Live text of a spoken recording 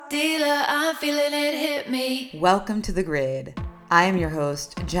dealer, I'm feeling it hit me. Welcome to The Grid. I am your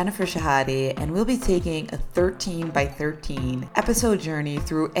host, Jennifer Shahade, and we'll be taking a 13 by 13 episode journey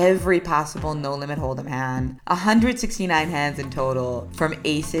through every possible no-limit hold'em hand, 169 hands in total, from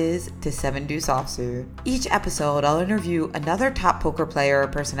aces to 7-deuce offsuit. Each episode, I'll interview another top poker player or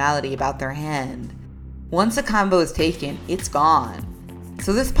personality about their hand. Once a combo is taken, it's gone.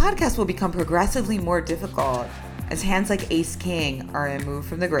 So this podcast will become progressively more difficult, as hands like Ace-King are removed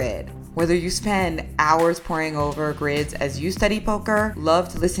from the grid. Whether you spend hours poring over grids as you study poker, love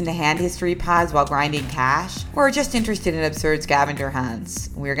to listen to hand history pods while grinding cash, or are just interested in absurd scavenger hunts,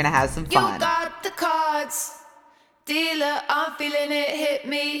 we're gonna have some fun. You got the cards, dealer, I'm feeling it hit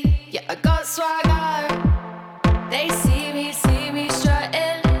me. Yeah, I got swagger. They see me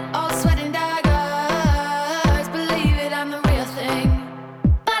strutting, all sweat and daggers. Believe it, I'm the real thing,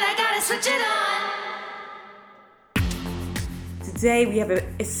 but I gotta switch it on. Today we have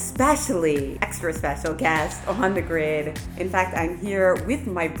an especially extra special guest on the grid. In fact, I'm here with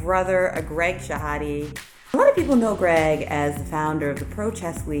my brother, Greg Shahade. A lot of people know Greg as the founder of the Pro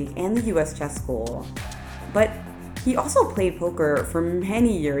Chess League and the US Chess School. But he also played poker for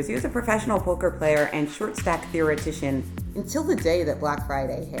many years. He was a professional poker player and short stack theoretician until the day that Black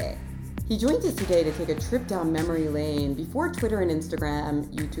Friday hit. He joins us today to take a trip down memory lane before Twitter and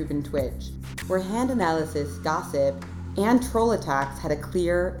Instagram, YouTube and Twitch, where hand analysis, gossip, and troll attacks had a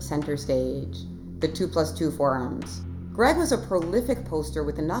clear center stage, the 2+2 forums. Greg was a prolific poster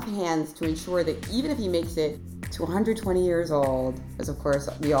with enough hands to ensure that even if he makes it to 120 years old, as of course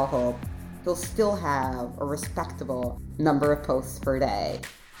we all hope, he'll still have a respectable number of posts per day.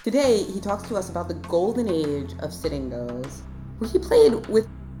 Today, he talks to us about the golden age of sit-and-goes, where he played with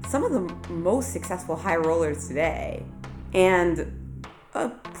some of the most successful high rollers today, and a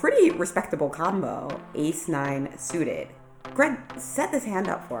pretty respectable combo, ace-9 suited. Greg, set this hand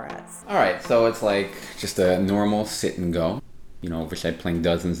up for us. All right, so it's like just a normal sit and go. You know, wish I'd playing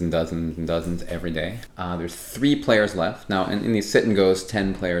dozens and dozens and dozens every day. There's 3 players left. Now, in these sit and goes,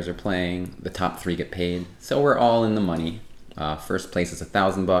 10 players are playing. The top 3 get paid. So we're all in the money. First place is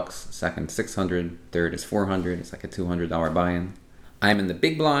 $1,000, second $600, third is $400. It's like a $200 buy-in. I'm in the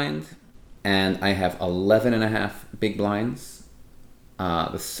big blind, and I have 11.5 big blinds.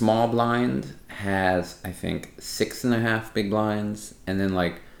 The small blind has, I think, 6.5 big blinds, and then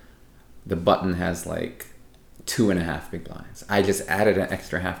like the button has like 2.5 big blinds. I just added an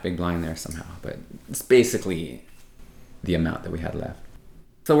extra half big blind there somehow, but it's basically the amount that we had left.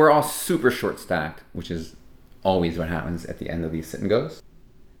 So we're all super short stacked, which is always what happens at the end of these sit and goes.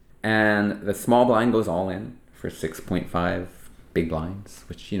 And the small blind goes all in for 6.5 big blinds,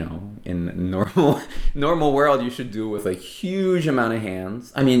 which, you know, in normal world you should do with a huge amount of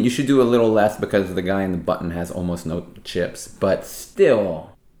hands. I mean, you should do a little less because the guy in the button has almost no chips, but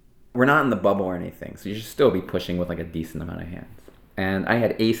still, we're not in the bubble or anything, so you should still be pushing with like a decent amount of hands. And I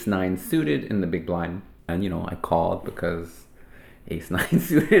had ace-9 suited in the big blind, and, you know, I called because ace-9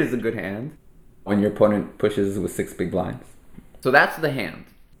 suited is a good hand when your opponent pushes with 6 big blinds. So that's the hand.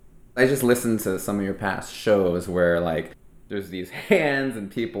 I just listened to some of your past shows where, like, there's these hands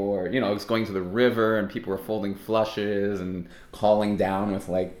and people are, you know, it's going to the river and people are folding flushes and calling down with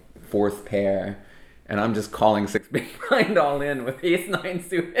like 4th pair. And I'm just calling 6 big blind all in with ace-9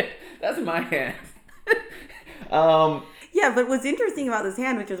 suited. That's my hand. Yeah, but what's interesting about this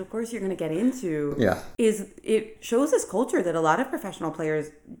hand, which is of course you're going to get into, yeah, is it shows this culture that a lot of professional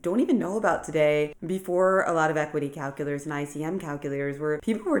players don't even know about today before a lot of equity calculators and ICM calculators, where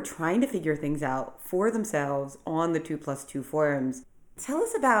people were trying to figure things out for themselves on the 2+2 forums. Tell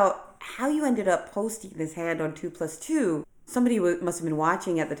us about how you ended up posting this hand on 2+2. Somebody must have been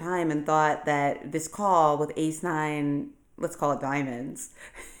watching at the time and thought that this call with ace-9, let's call it diamonds,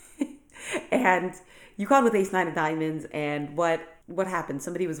 and you called with ace-9 of diamonds, and what happened?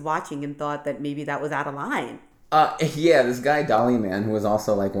 Somebody was watching and thought that maybe that was out of line. Yeah, this guy Dolly Man, who was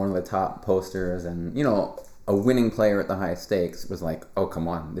also like one of the top posters and, you know, a winning player at the highest stakes, was like, oh, come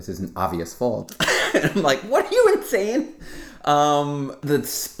on, this is an obvious fold. And I'm like, what, are you insane? The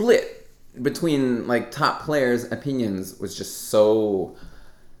split between like top players' opinions was just so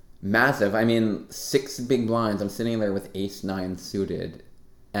massive. I mean, 6 big blinds, I'm sitting there with ace-9 suited.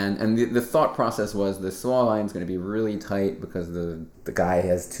 And the thought process was the small line's going to be really tight because the guy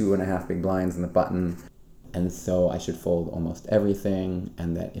has 2.5 big blinds in the button. And so I should fold almost everything.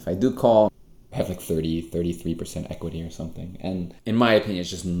 And that if I do call, I have like 33% equity or something. And in my opinion, it's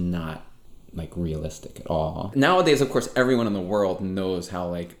just not like realistic at all. Nowadays, of course, everyone in the world knows how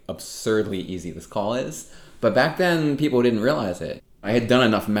like absurdly easy this call is. But back then, people didn't realize it. I had done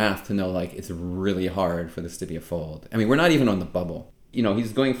enough math to know like it's really hard for this to be a fold. I mean, we're not even on the bubble.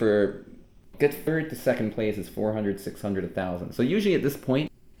 He's going for get third to second place is 400, 600, 1,000. So usually at this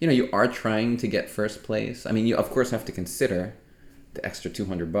point, you are trying to get first place. I mean, you of course have to consider the extra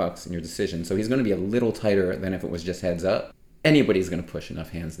 $200 in your decision. So he's going to be a little tighter than if it was just heads up. Anybody's going to push enough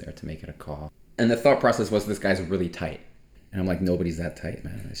hands there to make it a call. And the thought process was, this guy's really tight. And I'm like, nobody's that tight,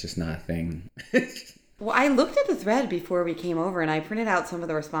 man. It's just not a thing. Well, I looked at the thread before we came over and I printed out some of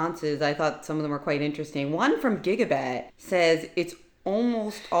the responses. I thought some of them were quite interesting. One from Gigabet says it's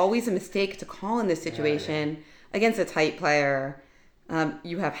almost always a mistake to call in this situation against a tight player.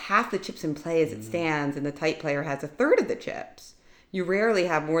 You have half the chips in play as it stands, and the tight player has a third of the chips. You rarely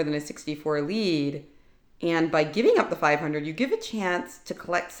have more than a 64 lead. And by giving up the 500, you give a chance to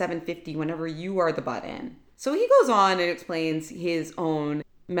collect 750 whenever you are the button. So he goes on and explains his own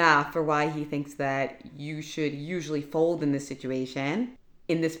math for why he thinks that you should usually fold in this situation,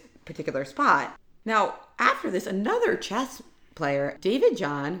 in this particular spot. Now, after this, another chess player, David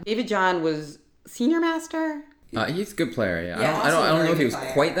John was senior master. He's a good player, yeah. Yeah, I don't know if he was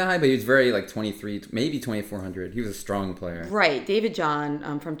player. quite that high, but he was very 23, maybe 2,400. He was a strong player. Right, David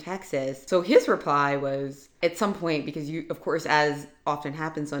John from Texas. So his reply was, at some point, because you, of course, as often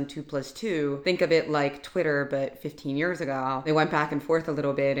happens on 2+2, think of it like Twitter, but 15 years ago. They went back and forth a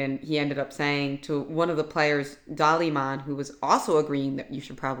little bit, and he ended up saying to one of the players, Daliman, who was also agreeing that you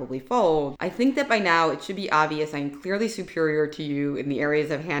should probably fold, I think that by now it should be obvious I'm clearly superior to you in the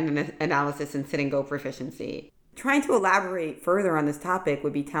areas of hand analysis and sit-and-go proficiency. Trying to elaborate further on this topic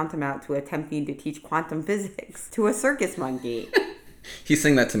would be tantamount to attempting to teach quantum physics to a circus monkey. He's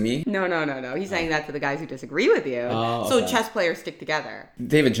saying that to me? No. He's saying that to the guys who disagree with you. Oh, So okay. chess players stick together.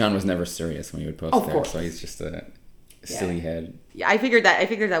 David John was never serious when he would post Of there, course. so he's just a silly head. Yeah, I figured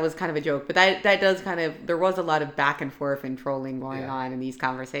that was kind of a joke, but that does kind of, there was a lot of back and forth and trolling going on in these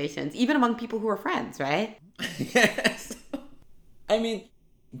conversations, even among people who are friends, right? Yes. I mean,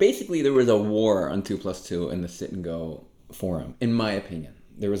 basically there was a war on 2+2 in the sit and go forum, in my opinion.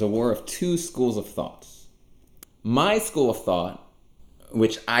 There was a war of two schools of thoughts. My school of thought,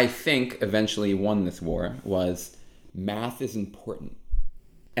 which I think eventually won this war, was math is important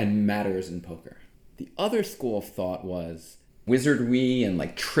and matters in poker. The other school of thought was wizardry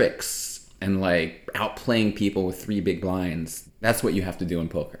and tricks and outplaying people with 3 big blinds. That's what you have to do in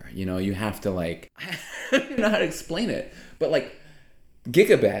poker. You have to I don't know how to explain it, but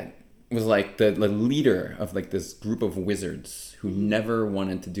Gigabet was the leader of this group of wizards who never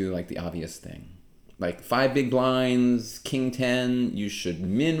wanted to do the obvious thing. 5 big blinds, king 10, you should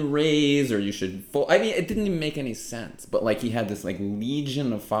min raise or you should fold. I mean, it didn't even make any sense. But he had this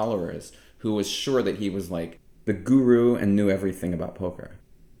legion of followers who was sure that he was the guru and knew everything about poker.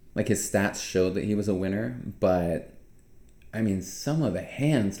 His stats showed that he was a winner, but I mean, some of the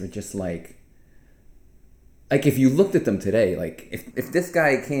hands were just if you looked at them today, if this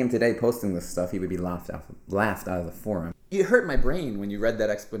guy came today posting this stuff, he would be laughed out of the forum. You hurt my brain when you read that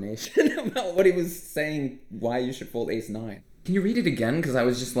explanation about what he was saying, why you should fold ace-9. Can you read it again? Because I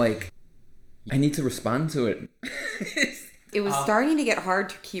was just I need to respond to it. It was starting to get hard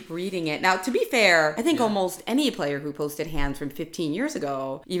to keep reading it. Now, to be fair, I think almost any player who posted hands from 15 years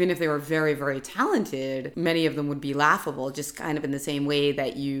ago, even if they were very, very talented, many of them would be laughable, just kind of in the same way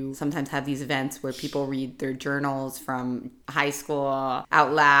that you sometimes have these events where people read their journals from high school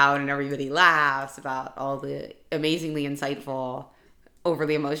out loud and everybody laughs about all the amazingly insightful,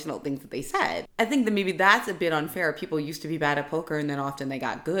 overly emotional things that they said. I think that maybe that's a bit unfair. People used to be bad at poker and then often they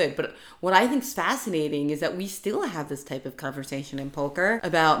got good. But what I think is fascinating is that we still have this type of conversation in poker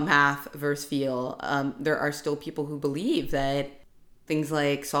about math versus feel. There are still people who believe that things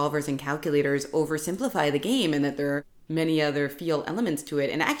like solvers and calculators oversimplify the game and that there are many other feel elements to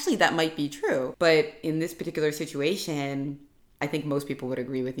it. And actually that might be true. But in this particular situation, I think most people would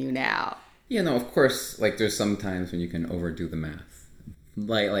agree with you now. Yeah, no, of course, there's some times when you can overdo the math.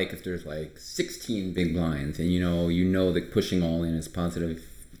 If there's 16 big blinds and you know that pushing all in is positive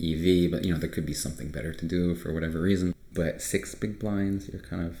EV, but there could be something better to do for whatever reason. But 6 big blinds, you're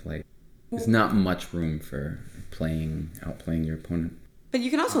kind of there's not much room for outplaying your opponent. But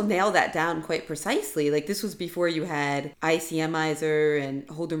you can also nail that down quite precisely. This was before you had ICMizer and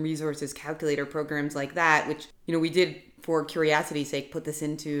Hold'em Resources calculator programs like that, which, we did, for curiosity's sake, put this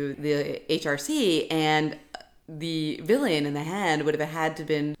into the HRC, and the villain in the hand would have had to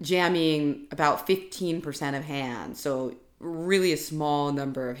been jamming about 15% of hands. So really a small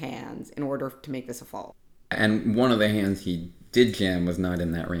number of hands in order to make this a fault. And one of the hands he did jam was not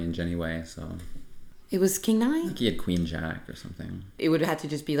in that range anyway, so... It was King 9? I think he had Queen Jack or something. It would have had to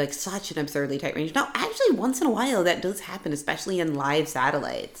just be such an absurdly tight range. Now, actually, once in a while that does happen, especially in live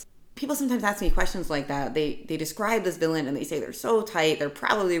satellites. people sometimes ask me questions like that. They describe this villain and they say they're so tight, they're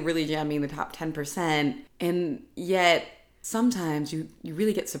probably really jamming the top 10%. And yet sometimes you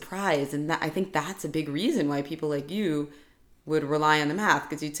really get surprised. And I think that's a big reason why people like you would rely on the math,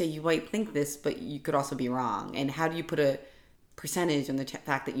 because you'd say you might think this, but you could also be wrong. And how do you put a percentage on the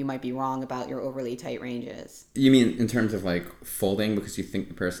fact that you might be wrong about your overly tight ranges? You mean in terms of like folding because you think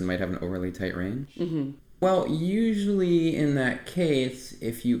the person might have an overly tight range? Mm-hmm. Well, usually in that case,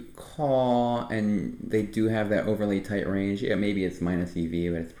 if you call and they do have that overly tight range, yeah, maybe it's minus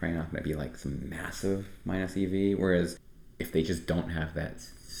EV, but it's probably not going to be like some massive minus EV. Whereas if they just don't have that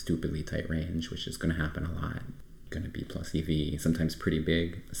stupidly tight range, which is going to happen a lot, going to be plus EV, sometimes pretty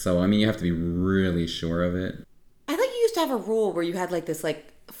big. So, I mean, you have to be really sure of it. I thought you used to have a rule where you had like this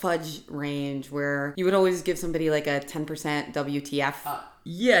like fudge range where you would always give somebody like a 10% WTF.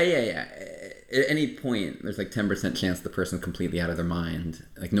 Yeah. At any point, there's like 10% chance the person's completely out of their mind,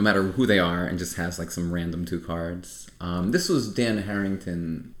 like no matter who they are, and just has like some random 2 cards. This was Dan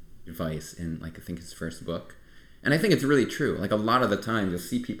Harrington's advice in like I think his first book. And I think it's really true. Like a lot of the time you'll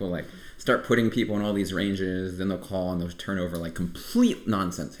see people like start putting people in all these ranges, then they'll call and they'll turn over like complete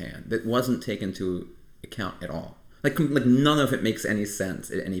nonsense hand that wasn't taken into account at all. Like none of it makes any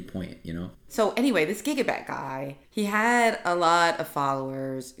sense at any point, you know? So anyway, this Gigabet guy, he had a lot of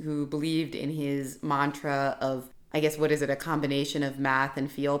followers who believed in his mantra of, I guess, what is it, a combination of math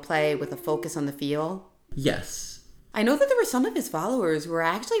and feel play with a focus on the feel? Yes. I know that there were some of his followers who were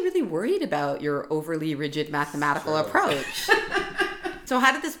actually really worried about your overly rigid mathematical approach. So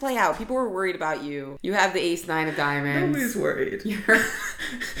how did this play out? People were worried about you. You have the ace-9 of diamonds. Nobody's worried.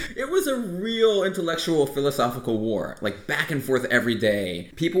 It was a real intellectual philosophical war, like back and forth every day.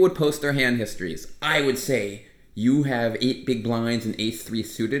 People would post their hand histories. I would say, you have 8 big blinds and ace-3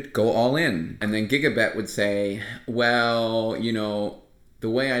 suited, go all in. And then Gigabet would say, well, you know, the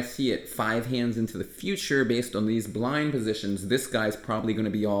way I see it, 5 hands into the future based on these blind positions, this guy's probably going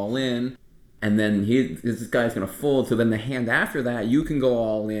to be all in. And then this guy's going to fold. So then the hand after that, you can go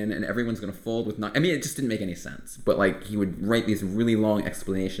all in and everyone's going to fold with not. I mean, it just didn't make any sense. But like he would write these really long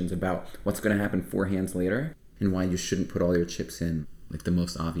explanations about what's going to happen 4 hands later and why you shouldn't put all your chips in, like the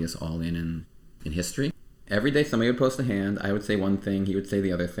most obvious all in history. Every day somebody would post a hand. I would say one thing. He would say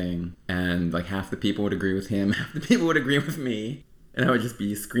the other thing. And like half the people would agree with him. Half the people would agree with me. And I would just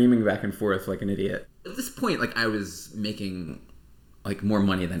be screaming back and forth like an idiot. At this point, like I was making like more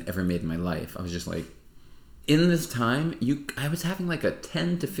money than I ever made in my life. I was just like, in this time, I was having like a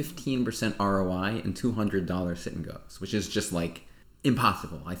 10 to 15% ROI and $200 sit and goes, which is just like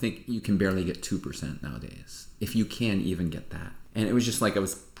impossible. I think you can barely get 2% nowadays, if you can even get that. And it was just like I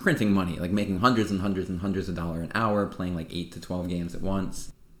was printing money, like making hundreds and hundreds and hundreds of dollars an hour, playing like 8 to 12 games at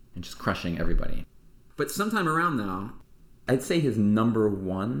once, and just crushing everybody. But sometime around now, I'd say his number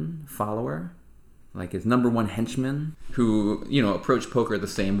 1 follower, like his number 1 henchman, who, you know, approached poker the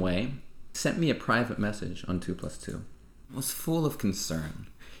same way, sent me a private message on 2+2. It was full of concern.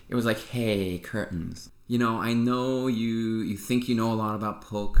 It was like, hey, Curtains, you know, I know you think you know a lot about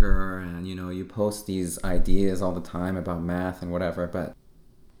poker and, you know, you post these ideas all the time about math and whatever, but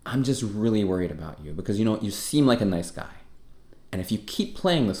I'm just really worried about you because, you know, you seem like a nice guy. And if you keep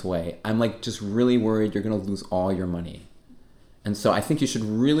playing this way, I'm like just really worried you're going to lose all your money. And so I think you should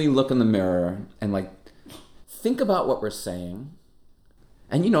really look in the mirror and like think about what we're saying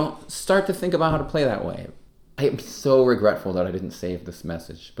and, you know, start to think about how to play that way. I am so regretful that I didn't save this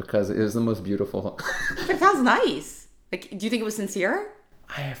message because it was the most beautiful. It sounds nice. Like, do you think it was sincere?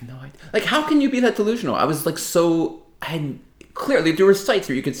 I have no idea. Like, how can you be that delusional? I was like clearly there were sites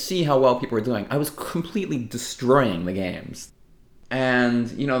where you could see how well people were doing. I was completely destroying the games. And,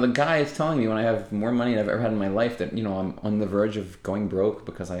 you know, the guy is telling me when I have more money than I've ever had in my life that, you know, I'm on the verge of going broke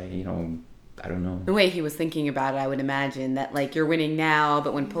because I don't know. The way he was thinking about it, I would imagine that, like, you're winning now,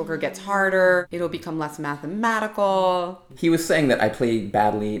 but when poker gets harder, it'll become less mathematical. He was saying that I play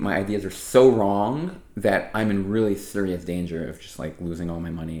badly, my ideas are so wrong that I'm in really serious danger of just, like, losing all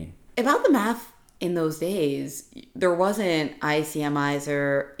my money. About the math in those days, there wasn't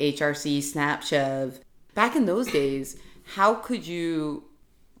ICMizer, HRC, Snapshove. Back in those days, how could you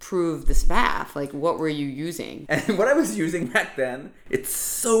prove this math? Like, what were you using? And what I was using back then, it's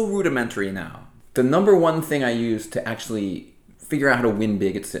so rudimentary now. The number 1 thing I used to actually figure out how to win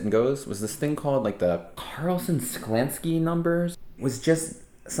big at sit and goes was this thing called like the Carlson-Sklansky numbers. It was just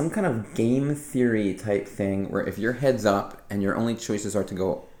some kind of game theory type thing where if you're heads up and your only choices are to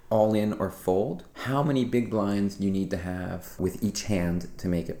go all in or fold, how many big blinds you need to have with each hand to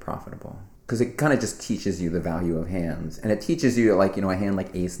make it profitable. Because it kind of just teaches you the value of hands. And it teaches you, like, you know, a hand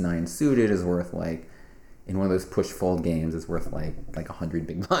like ace-9 suited is worth, like, in one of those push-fold games is worth like 100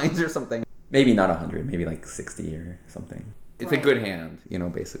 big blinds or something. Maybe not 100, maybe like 60 or something. It's a good hand,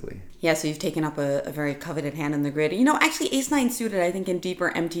 basically. Yeah, so you've taken up a very coveted hand in the grid. Actually, ace-9 suited, I think, in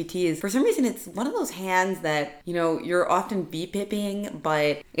deeper MTTs, for some reason, it's one of those hands that, you're often B-pipping,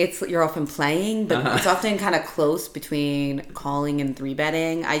 but you're often playing, but it's often kind of close between calling and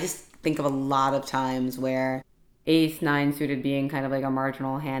 3-betting. I just think of a lot of times where ace-9 suited being kind of like a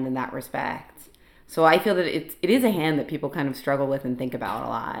marginal hand in that respect. So I feel that it is a hand that people kind of struggle with and think about a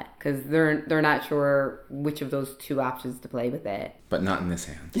lot because they're not sure which of those two options to play with it. But not in this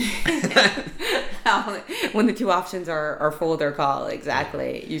hand. When the two options are fold or call,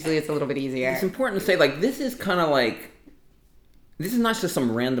 exactly. Usually it's a little bit easier. It's important to say, this is kind of this is not just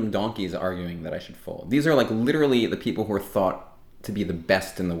some random donkeys arguing that I should fold. These are literally the people who are thought to be the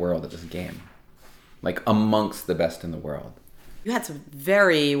best in the world at this game. Amongst the best in the world. You had some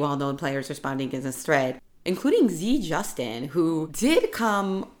very well-known players responding in this thread, including Z Justin, who did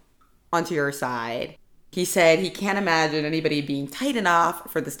come onto your side. He said he can't imagine anybody being tight enough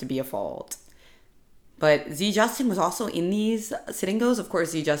for this to be a fold. But Z Justin was also in these sitting goes. Of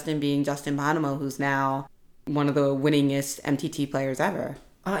course, Z Justin being Justin Bonomo, who's now one of the winningest MTT players ever.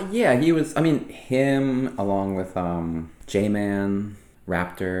 Yeah, he was, him along with J-Man,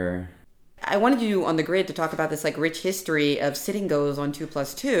 Raptor. I wanted you on the grid to talk about this rich history of sitting goes on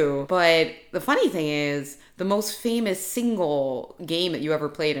 2+2. But the funny thing is, the most famous single game that you ever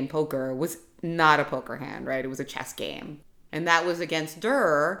played in poker was not a poker hand, right? It was a chess game. And that was against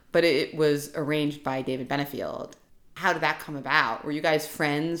Durr, but it was arranged by David Benefield. How did that come about? Were you guys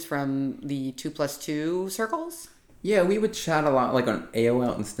friends from the 2+2 circles? Yeah, we would chat a lot, on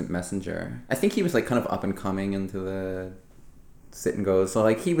AOL Instant Messenger. I think he was kind of up and coming into the sit and goes. So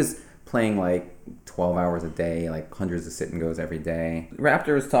he was playing 12 hours a day, hundreds of sit and goes every day.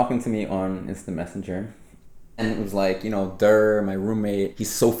 Raptor was talking to me on Instant Messenger, and it was Durr, my roommate,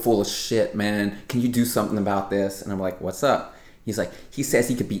 he's so full of shit, man. Can you do something about this? And I'm like, what's up? He's like, he says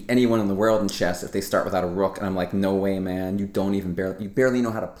he could beat anyone in the world in chess if they start without a rook. And I'm like, no way, man. You barely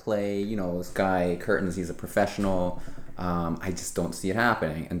know how to play. This guy, Curtains, he's a professional. I just don't see it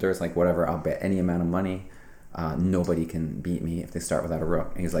happening. And Durr's like, whatever, I'll bet any amount of money. Nobody can beat me if they start without a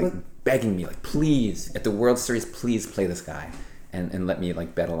rook. And he's begging me, please, at the World Series, please play this guy and let me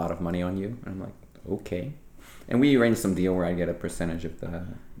bet a lot of money on you. And I'm like, okay. And we arranged some deal where I get a percentage of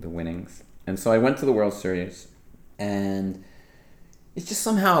the winnings. And so I went to the World Series, and it's just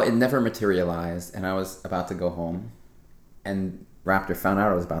somehow it never materialized. And I was about to go home, and Raptor found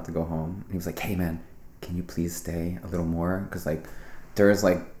out I was about to go home. And he was like, hey man, can you please stay a little more? Because Durr's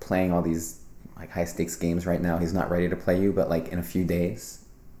playing all these high stakes games right now. He's not ready to play you, but in a few days,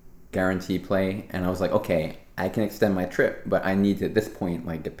 guarantee play. And I was like, okay, I can extend my trip, but I need to at this point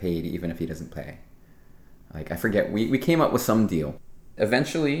get paid even if he doesn't pay. I forget, we came up with some deal.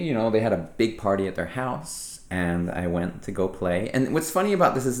 Eventually, they had a big party at their house, and I went to go play. And what's funny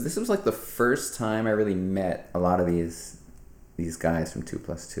about this is this was the first time I really met a lot of these guys from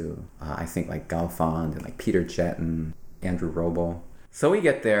 2+2. I think Galfond and Peter Chet and Andrew Roble. So we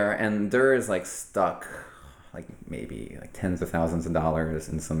get there, and Durr is stuck maybe tens of thousands of dollars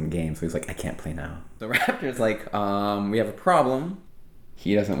in some game. So he's like, I can't play now. The Raptor's we have a problem.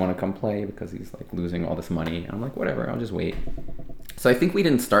 He doesn't want to come play because he's losing all this money. And I'm like, whatever, I'll just wait. So I think we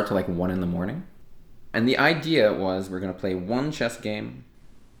didn't start till 1 a.m. And the idea was we're going to play one chess game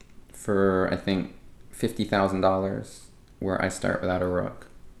for, I think, $50,000 where I start without a rook.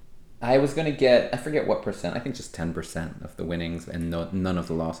 I was going to get, I forget what percent, I think just 10% of the winnings and none of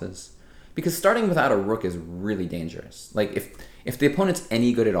the losses. Because starting without a rook is really dangerous. If the opponent's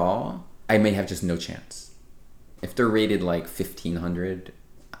any good at all, I may have just no chance. If they're rated 1,500,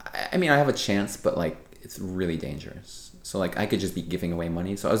 I have a chance, but it's really dangerous. So I could just be giving away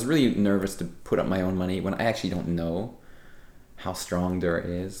money. So I was really nervous to put up my own money when I actually don't know how strong Durr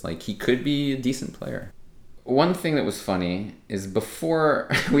is. He could be a decent player. One thing that was funny is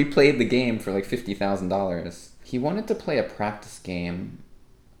before we played the game for $50,000, he wanted to play a practice game,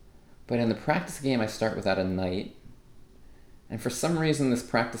 but in the practice game I start without a knight, and for some reason this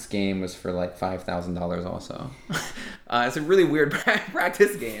practice game was for $5,000 also. It's a really weird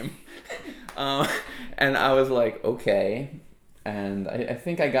practice game, and I was like, okay, and I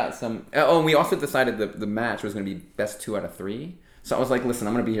think I got some. Oh, and we also decided the match was going to be best 2 out of 3. So I was like, listen,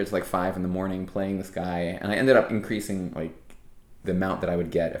 I'm going to be here till 5 a.m. playing this guy. And I ended up increasing the amount that I would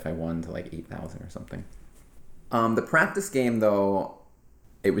get if I won to 8,000 or something. The practice game, though,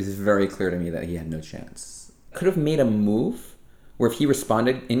 it was very clear to me that he had no chance. Could have made a move where if he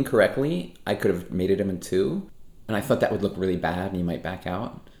responded incorrectly, I could have mated him in 2. And I thought that would look really bad and he might back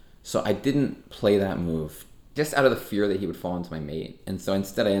out. So I didn't play that move just out of the fear that he would fall into my mate. And so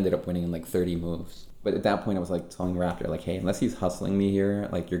instead I ended up winning in like 30 moves. But at that point I was like telling Raptor, like, hey, unless he's hustling me here,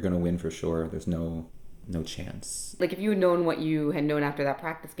 like you're going to win for sure. There's no chance. Like if you had known what you had known after that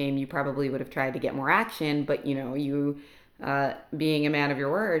practice game, you probably would have tried to get more action. But, you being a man of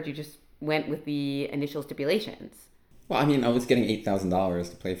your word, you just went with the initial stipulations. Well, I mean, I was getting $8,000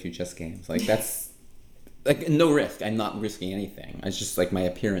 to play a few chess games. Like that's like no risk. I'm not risking anything. It's just like my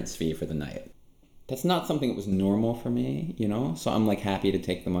appearance fee for the night. That's not something that was normal for me, So I'm like happy to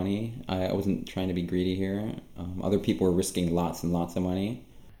take the money. I wasn't trying to be greedy here. Other people were risking lots and lots of money.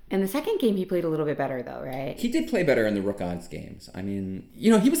 And the second game, he played a little bit better, though, right? He did play better in the rook odds games. I mean,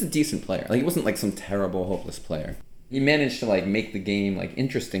 he was a decent player. Like, he wasn't like some terrible, hopeless player. He managed to like make the game like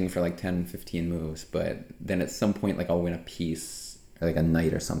interesting for like 10, 15 moves, but then at some point, like I'll win a piece or like a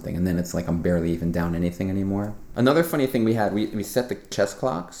knight or something, and then it's like I'm barely even down anything anymore. Another funny thing we had, we set the chess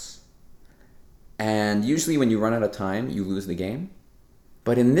clocks, and usually when you run out of time, you lose the game.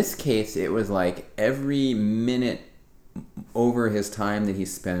 But in this case, it was like every minute over his time that he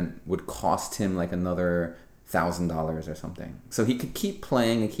spent would cost him like another $1,000 or something. So he could keep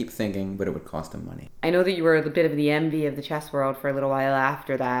playing and keep thinking, but it would cost him money. I know that you were a bit of the envy of the chess world for a little while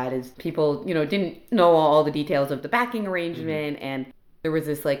after that, as people, didn't know all the details of the backing arrangement, and there was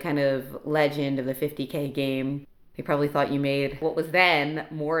this like kind of legend of the 50K game. They probably thought you made what was then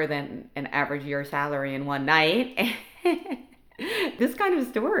more than an average year salary in one night. This kind of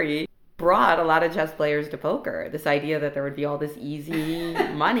story brought a lot of chess players to poker. This idea that there would be all this easy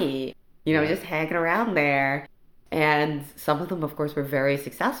money, just hanging around there. And some of them, of course, were very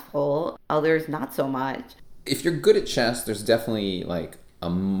successful. Others, not so much. If you're good at chess, there's definitely like a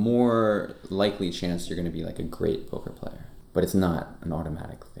more likely chance you're going to be like a great poker player. But it's not an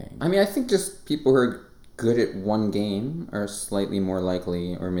automatic thing. I mean, I think just people who are good at one game are slightly more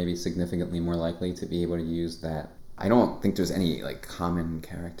likely, or maybe significantly more likely, to be able to use that. I don't think there's any like common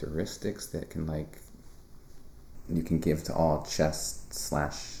characteristics that you can give to all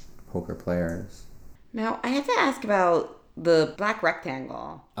chess/poker players. Now, I have to ask about the black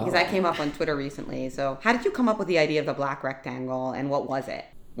rectangle, because that came up on Twitter recently. So how did you come up with the idea of the black rectangle, and what was it?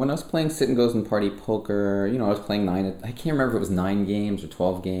 When I was playing sit and goes and party poker, I was playing I can't remember if it was 9 games or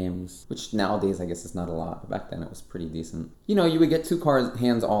 12 games, which nowadays I guess is not a lot, but back then it was pretty decent. You would get 2 cards,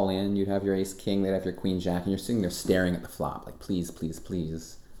 hands all in, you'd have your ace king, they'd have your queen jack, and you're sitting there staring at the flop, like please, please,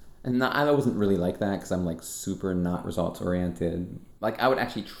 please. And I wasn't really like that, because I'm like super not results oriented. Like I would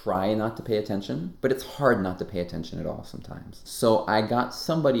actually try not to pay attention, but it's hard not to pay attention at all sometimes. So I got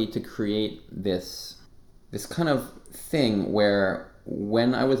somebody to create this kind of thing where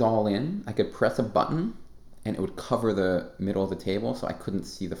when I was all in, I could press a button and it would cover the middle of the table so I couldn't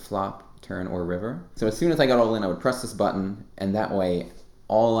see the flop, turn, or river. So as soon as I got all in, I would press this button, and that way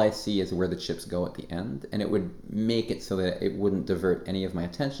all I see is where the chips go at the end, and it would make it so that it wouldn't divert any of my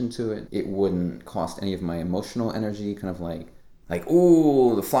attention to it. It wouldn't cost any of my emotional energy, kind of like,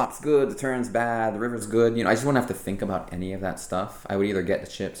 ooh, the flop's good, the turn's bad, the river's good. I just wouldn't have to think about any of that stuff. I would either get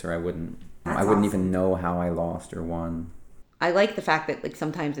the chips or I wouldn't. I wouldn't even know how I lost or won. I like the fact that like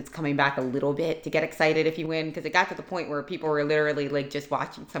sometimes it's coming back a little bit to get excited if you win, because it got to the point where people were literally like just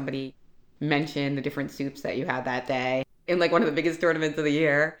watching somebody mention the different soups that you had that day in like one of the biggest tournaments of the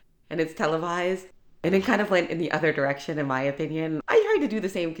year, and it's televised. And it kind of went in the other direction, in my opinion. I try to do the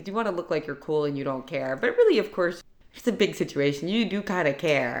same because you want to look like you're cool and you don't care. But really, of course, it's a big situation. You do kind of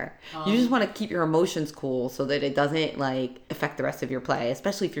care. You just want to keep your emotions cool so that it doesn't like affect the rest of your play,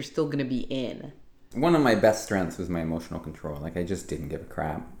 especially if you're still going to be in. One of my best strengths was my emotional control. Like, I just didn't give a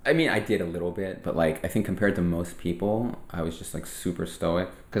crap. I mean, I did a little bit, but like, I think compared to most people, I was just like super stoic.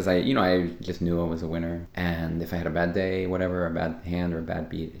 Because I just knew I was a winner. And if I had a bad day, whatever, a bad hand or a bad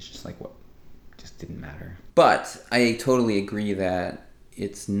beat, it's just like, what? Just didn't matter. But I totally agree that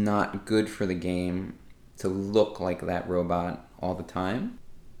it's not good for the game to look like that robot all the time.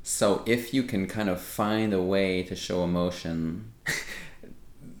 So if you can kind of find a way to show emotion,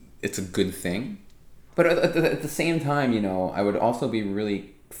 it's a good thing. But at the same time, I would also be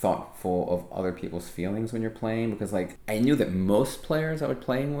really thoughtful of other people's feelings when you're playing, because like I knew that most players I would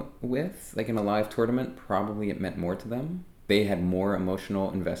play with, like in a live tournament, probably it meant more to them. They had more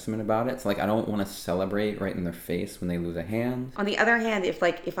emotional investment about it. So like I don't want to celebrate right in their face when they lose a hand. On the other hand, if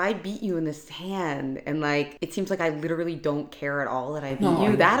I beat you in this hand and like it seems like I literally don't care at all that I beat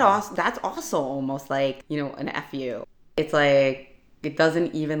you, that's also almost like, an FU. It's like it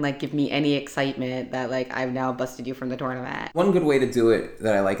doesn't even like give me any excitement that like I've now busted you from the tournament. One good way to do it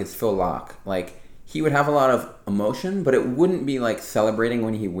that I like is Phil Locke. Like he would have a lot of emotion, but it wouldn't be like celebrating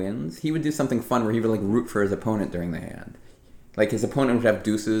when he wins. He would do something fun where he would like root for his opponent during the hand. Like his opponent would have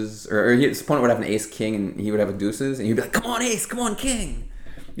deuces, or his opponent would have an ace king, and he would have a deuces, and he'd be like, "Come on, ace! Come on, king!"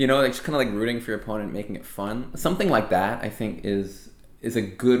 You know, like just kind of like rooting for your opponent, making it fun. Something like that, I think, is a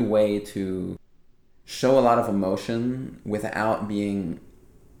good way to show a lot of emotion without being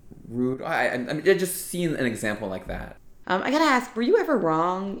rude. I mean, just seeing an example like that. I gotta ask, were you ever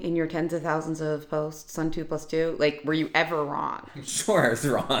wrong in your tens of thousands of posts on 2+2? Like, were you ever wrong? Sure, I was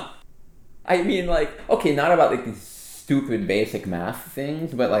wrong. I mean, like, okay, not about like these stupid basic math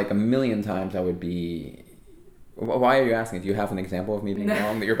things, but like a million times I would be. Why are you asking? Do you have an example of me being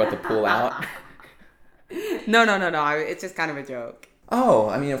wrong that you're about to pull out? No. It's just kind of a joke. Oh,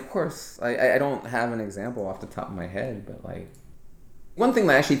 I mean, of course. I don't have an example off the top of my head, but like, one thing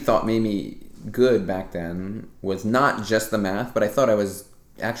that I actually thought made me good back then was not just the math, but I thought I was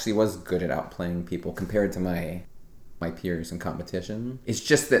good at outplaying people compared to my peers in competition. It's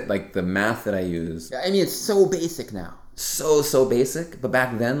just that like the math that I use, I mean, it's so basic now. So basic, but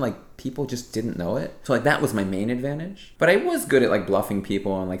back then like people just didn't know it. So like that was my main advantage. But I was good at like bluffing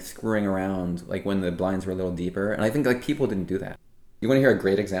people and like screwing around like when the blinds were a little deeper, and I think like people didn't do that. You want to hear a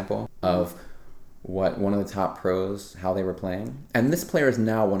great example of what one of the top pros, how they were playing? And this player is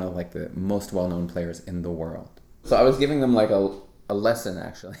now one of like the most well-known players in the world. So I was giving them like a lesson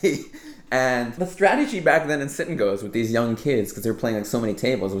actually. And the strategy back then in sit and goes with these young kids, because they were playing like so many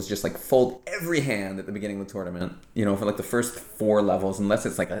tables, was just like fold every hand at the beginning of the tournament, you know, for like the first 4 levels, unless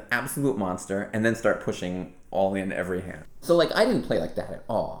it's like an absolute monster, and then start pushing all in every hand. So like I didn't play like that at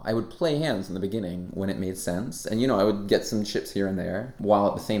all. I would play hands in the beginning when it made sense, and you know, I would get some chips here and there, while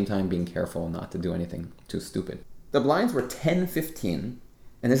at the same time being careful not to do anything too stupid. The blinds were 10-15,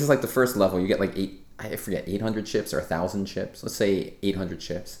 and this is like the first level. You get like 800 chips or 1,000 chips. Let's say 800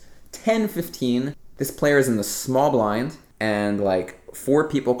 chips. 10-15, this player is in the small blind, and like 4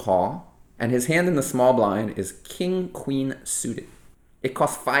 people call, and his hand in the small blind is king, queen suited. It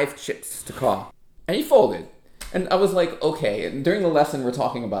costs 5 chips to call, and he folded. And I was like, okay. And during the lesson, we're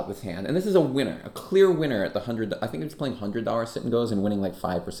talking about this hand, and this is a winner, a clear winner at the $100. I think he was playing $100 sit and goes and winning like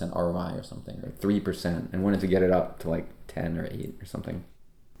 5% ROI or something, or 3%, and wanted to get it up to like 10 or 8 or something.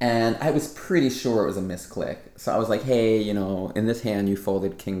 And I was pretty sure it was a misclick. So I was like, hey, you know, in this hand you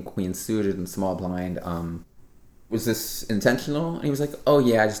folded king, queen suited and small blind. Was this intentional? And he was like, oh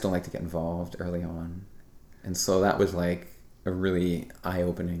yeah, I just don't like to get involved early on. And so that was like a really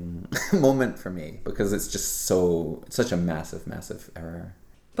eye-opening moment for me, because it's just such a massive error.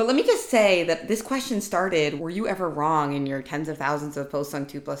 But let me just say that this question started, were you ever wrong in your tens of thousands of posts on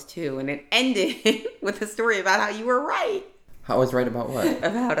 2+2? And it ended with a story about how you were right. I was right about what?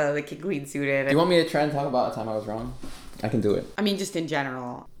 About the king queen suited. Do you want me to try and talk about a time I was wrong? I can do it. I mean, just in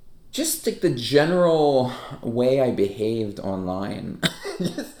general. Just like the general way I behaved online.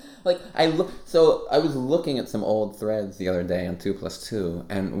 Just like I was looking at some old threads the other day on 2+2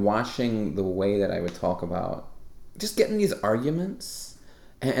 and watching the way that I would talk about just getting these arguments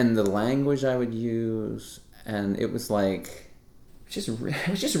and the language I would use, and it was like it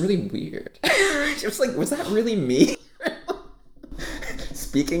was just really weird. It was like, was that really me?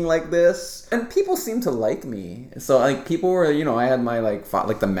 Speaking like this, and people seem to like me. So like people were, you know, I had my like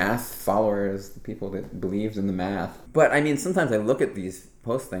the math followers, the people that believed in the math. But I mean, sometimes I look at these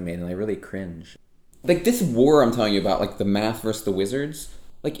posts I made and I really cringe. Like this war I'm telling you about, like the math versus the wizards,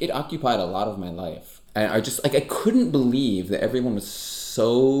 like it occupied a lot of my life, and I just like I couldn't believe that everyone was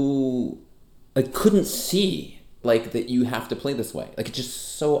so like couldn't see like that you have to play this way. Like it's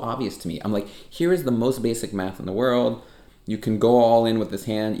just so obvious to me. I'm like, here is the most basic math in the world. You can go all in with this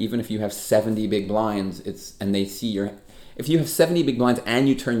hand, even if you have 70 big blinds. And they see if you have 70 big blinds and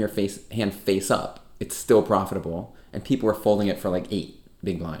you turn your hand face up, it's still profitable. And people are folding it for like 8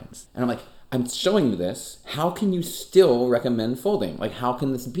 big blinds. And I'm like, I'm showing you this. How can you still recommend folding? Like, how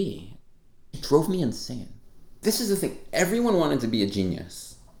can this be? It drove me insane. This is the thing. Everyone wanted to be a genius.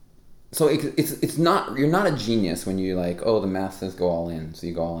 So it's not, you're not a genius when you like, oh, the math says go all in, so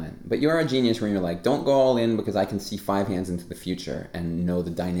you go all in. But you're a genius when you're like, don't go all in because I can see 5 hands into the future and know the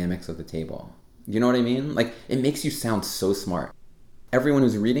dynamics of the table. You know what I mean? Like, it makes you sound so smart. Everyone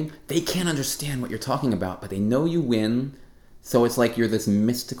who's reading, they can't understand what you're talking about, but they know you win. So it's like you're this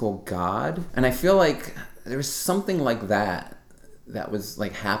mystical god. And I feel like there was something like that was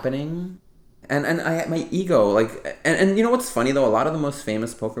like happening. And I had my ego, like, and you know what's funny though? A lot of the most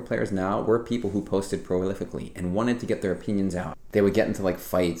famous poker players now were people who posted prolifically and wanted to get their opinions out. They would get into like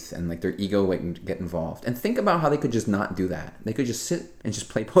fights and like their ego would get involved. And think about how they could just not do that. They could just sit and just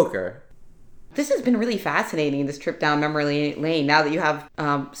play poker. This has been really fascinating, this trip down memory lane. Now that you have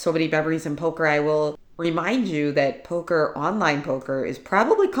so many memories in poker, I will remind you that online poker, is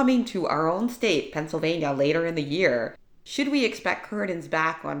probably coming to our own state, Pennsylvania, later in the year. Should we expect curtains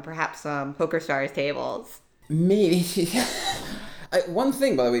back on perhaps some Poker Stars tables? Maybe. One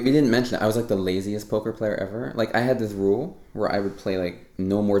thing, by the way, we didn't mention it. I was like the laziest poker player ever. Like, I had this rule where I would play like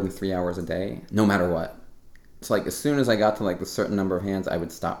no more than 3 hours a day, no matter what. So like as soon as I got to like a certain number of hands, I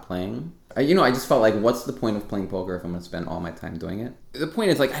would stop playing. I just felt like, what's the point of playing poker if I'm going to spend all my time doing it? The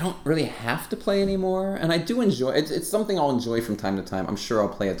point is, like, I don't really have to play anymore, and I do enjoy it. It's something I'll enjoy from time to time. I'm sure I'll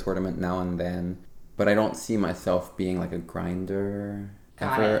play a tournament now and then, but I don't see myself being like a grinder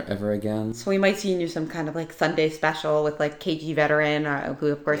ever again. So we might see you some kind of like Sunday special with like KG Veteran, who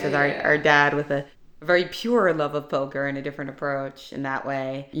of course is our dad with a very pure love of poker and a different approach in that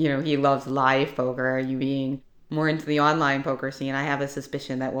way. He loves live poker, you being more into the online poker scene. I have a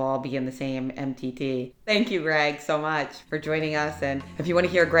suspicion that we'll all be in the same MTT. Thank you, Greg, so much for joining us. And if you want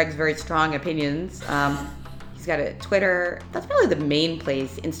to hear Greg's very strong opinions, he's got a Twitter. That's probably the main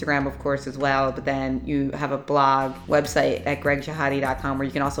place. Instagram, of course, as well. But then you have a blog website at gregshahade.com where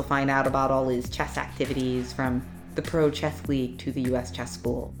you can also find out about all his chess activities, from the Pro Chess League to the U.S. Chess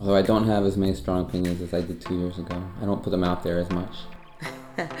School. Although I don't have as many strong opinions as I did 2 years ago. I don't put them out there as much.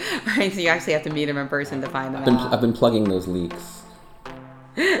 All right, so you actually have to meet him in person to find them out. I've been plugging those leaks.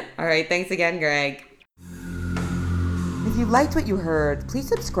 All right, thanks again, Greg. If you liked what you heard, please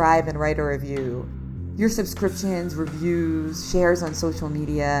subscribe and write a review. Your subscriptions, reviews, shares on social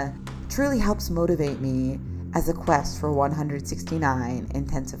media truly helps motivate me as the quest for 169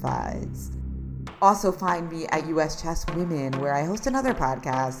 intensifies. Also find me at US Chess Women, where I host another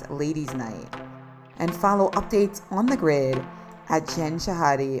podcast, Ladies Night. And follow updates on the grid at Jen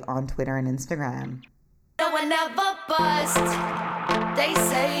Shahade on Twitter and Instagram. No one ever bust. They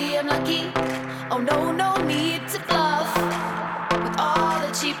say I'm lucky. Oh no need to bluff. With all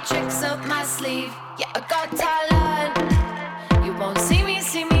the cheap tricks up my sleeve. Yeah, I got talent.